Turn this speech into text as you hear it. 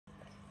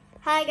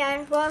Hi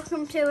guys,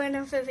 welcome to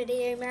another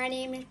video. My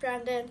name is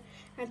Brandon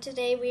and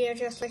today we are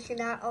just looking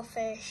at our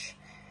fish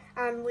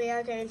and we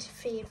are going to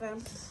feed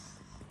them.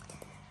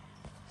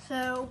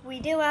 So we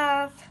do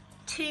have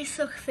two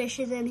sucker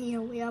fishes in here.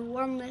 We have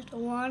one little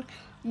one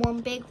and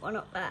one big one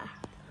up there.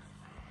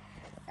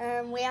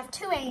 We have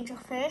two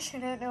angelfish. I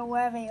don't know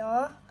where they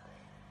are.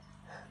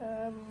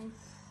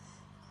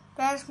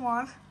 There's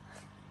one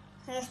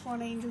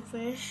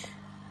angelfish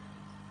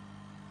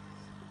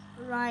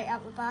right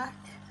at the back.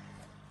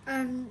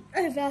 And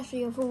there's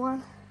the other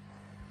one.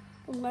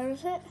 And where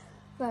is it?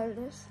 There it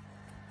is.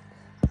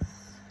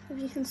 If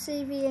you can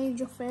see the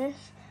angelfish,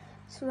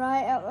 it's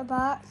right at the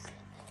back.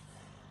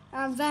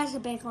 And there's a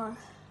big one.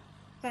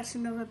 That's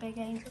another big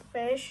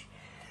angelfish.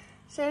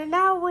 So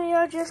now we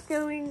are just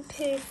going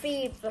to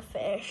feed the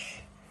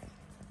fish.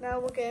 Now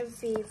we're going to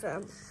feed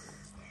them.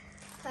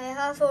 I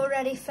have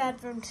already fed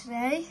them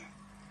today.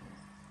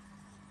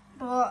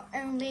 But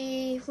we're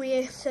going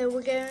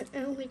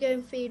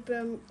to feed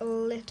them a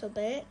little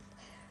bit.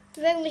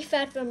 We've only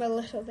fed them a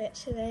little bit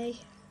today,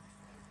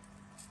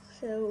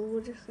 so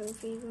we're just going to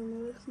feed them a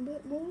little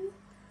bit more.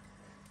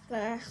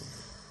 There.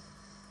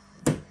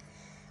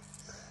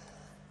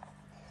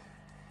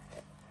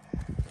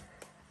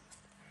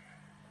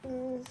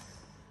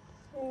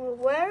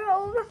 Where are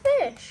all the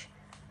fish?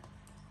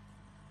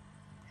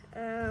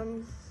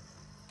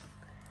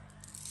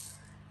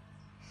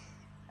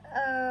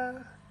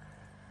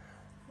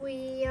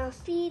 We are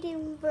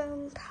feeding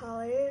them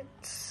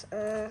pellets.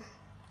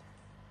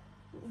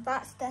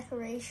 That's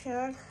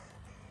decoration.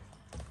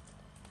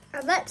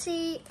 And let's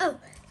see. Oh,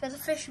 there's a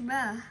fish in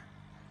there.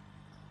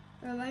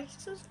 I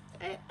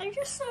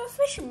just saw a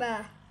fish in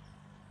there.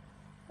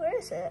 Where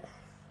is it?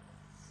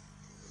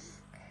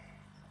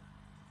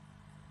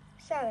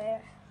 Is that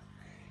it?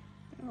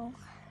 No.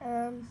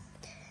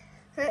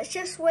 Let's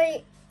just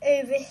wait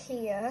over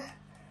here.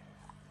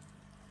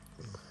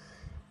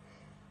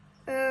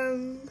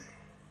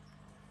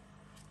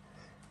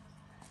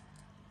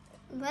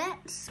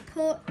 Let's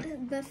put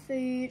the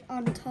food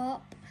on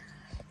top.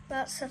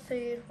 That's the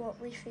food, what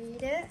we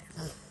feed it.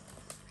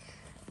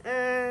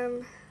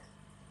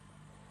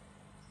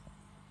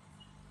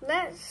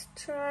 Let's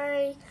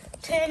try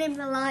turning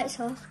the lights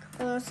off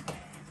because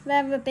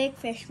then the big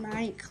fish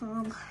might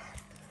come.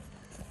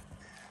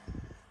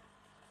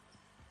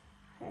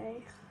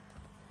 Okay,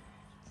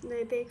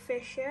 no big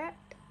fish yet.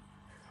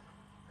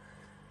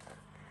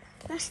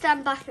 Let's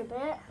stand back a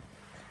bit.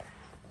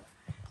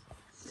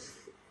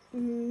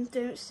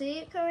 Don't see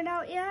it going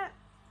out yet.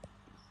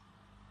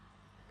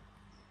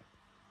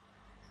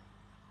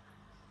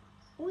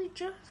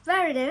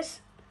 There it is.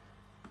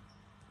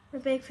 The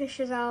big fish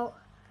is out.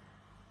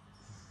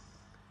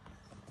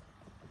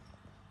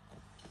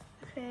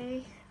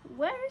 Okay,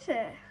 where is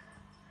it?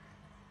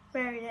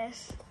 There it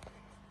is.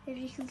 If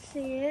you can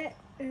see it,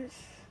 it's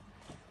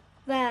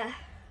there.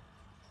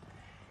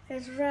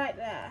 It's right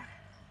there.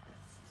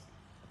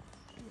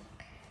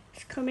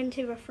 It's coming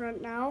to the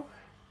front now.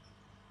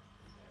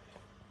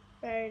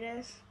 There it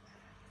is.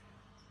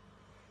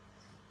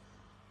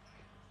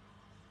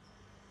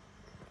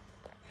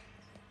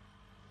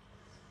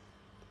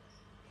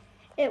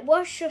 It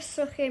was just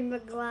sucking the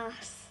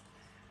glass.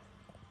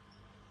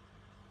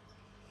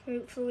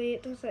 Hopefully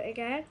it does it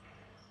again.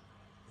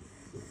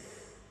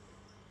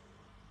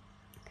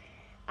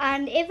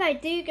 And if I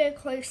do go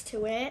close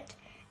to it,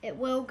 it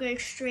will go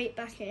straight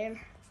back in.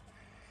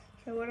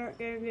 So we're not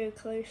going to go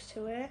close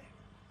to it.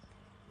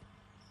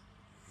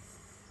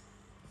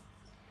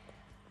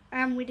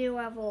 And we do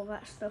have all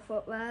that stuff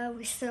up there.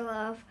 We still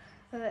have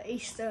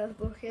Easter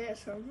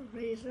buckets for some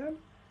reason.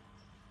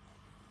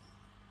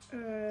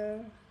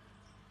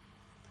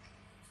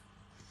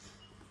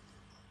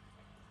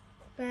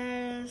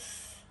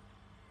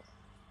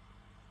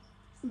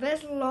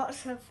 There's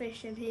lots of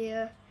fish in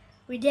here.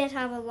 We did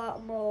have a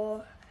lot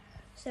more,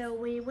 so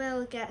we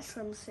will get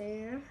some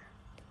soon.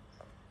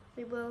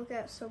 We will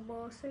get some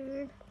more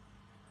soon.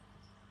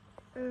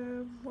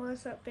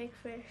 Where's that big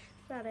fish?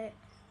 Is that it?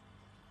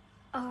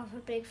 Oh, the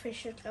big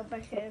fish has gone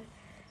back in.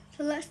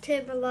 So let's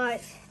turn the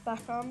lights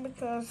back on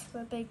because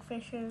the big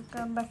fish has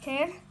gone back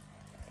in.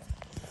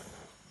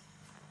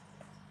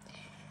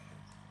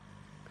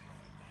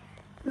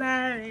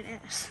 There it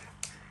is.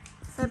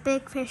 The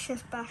big fish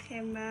is back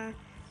in there.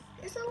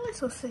 Is a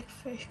little sick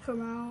fish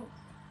come out?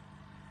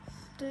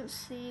 Don't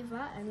see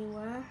that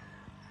anywhere.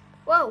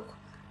 Whoa!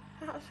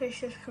 That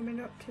fish is coming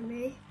up to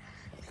me.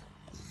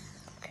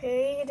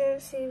 Okay, you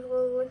don't see the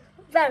little...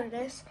 There it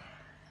is.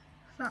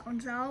 That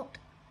one's out.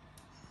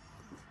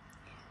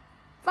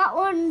 That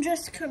one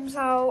just comes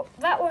out.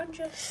 That one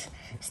just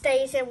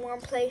stays in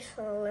one place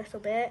for a little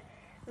bit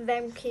and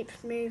then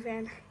keeps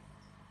moving.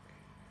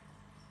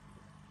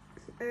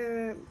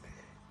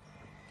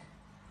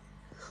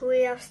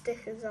 We have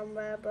stickers on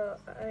there, but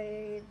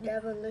I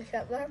never look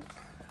at them.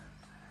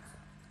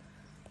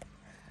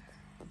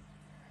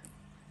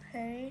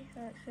 Okay,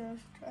 let's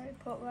just try to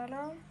put that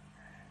on.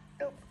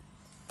 Nope.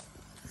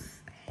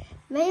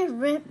 They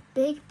rip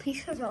big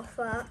pieces off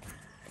that.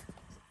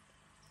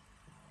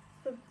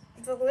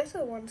 the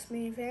little one's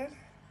moving.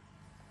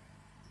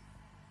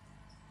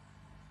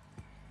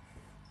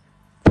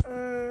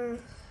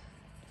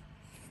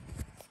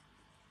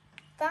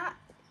 That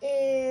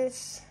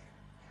is,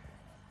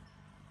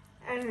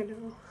 I don't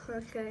know,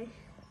 okay.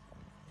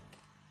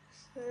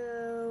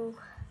 So,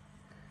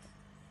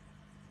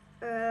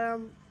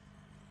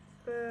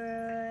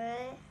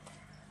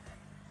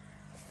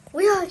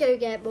 we are going to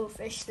get more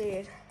fish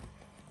soon,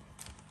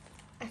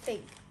 I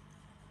think.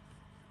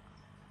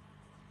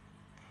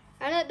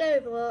 I don't know,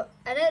 but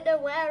I don't know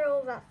where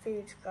all that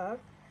food's gone.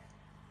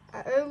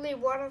 Only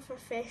one of the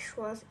fish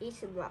was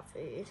eating that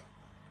food,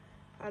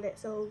 and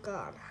it's all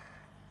gone.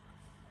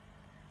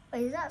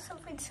 Wait, is that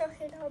something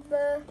sucking on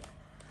the...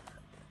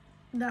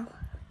 No,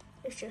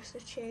 it's just a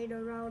chain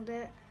around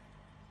it.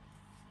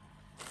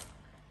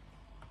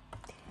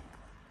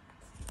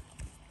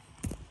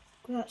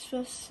 That's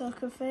just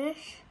sucker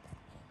fish.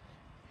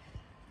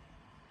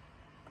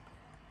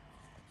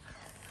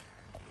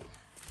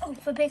 Oh,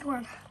 the big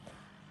one.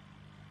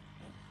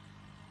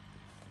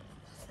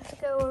 Let's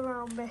go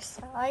around this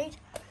side.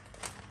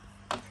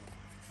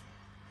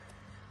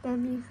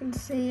 Then you can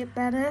see it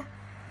better.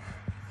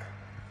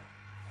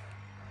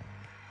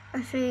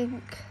 I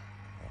think.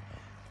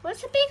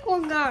 Where's the big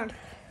one gone?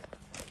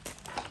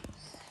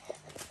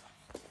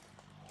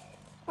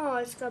 Oh,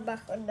 it's gone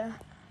back under.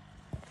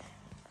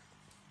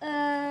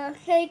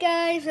 Hey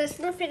guys, there's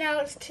nothing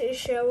else to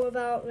show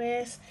about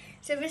this.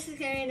 So this is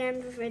going to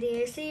end the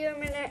video. See you in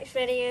my next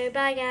video.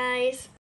 Bye guys.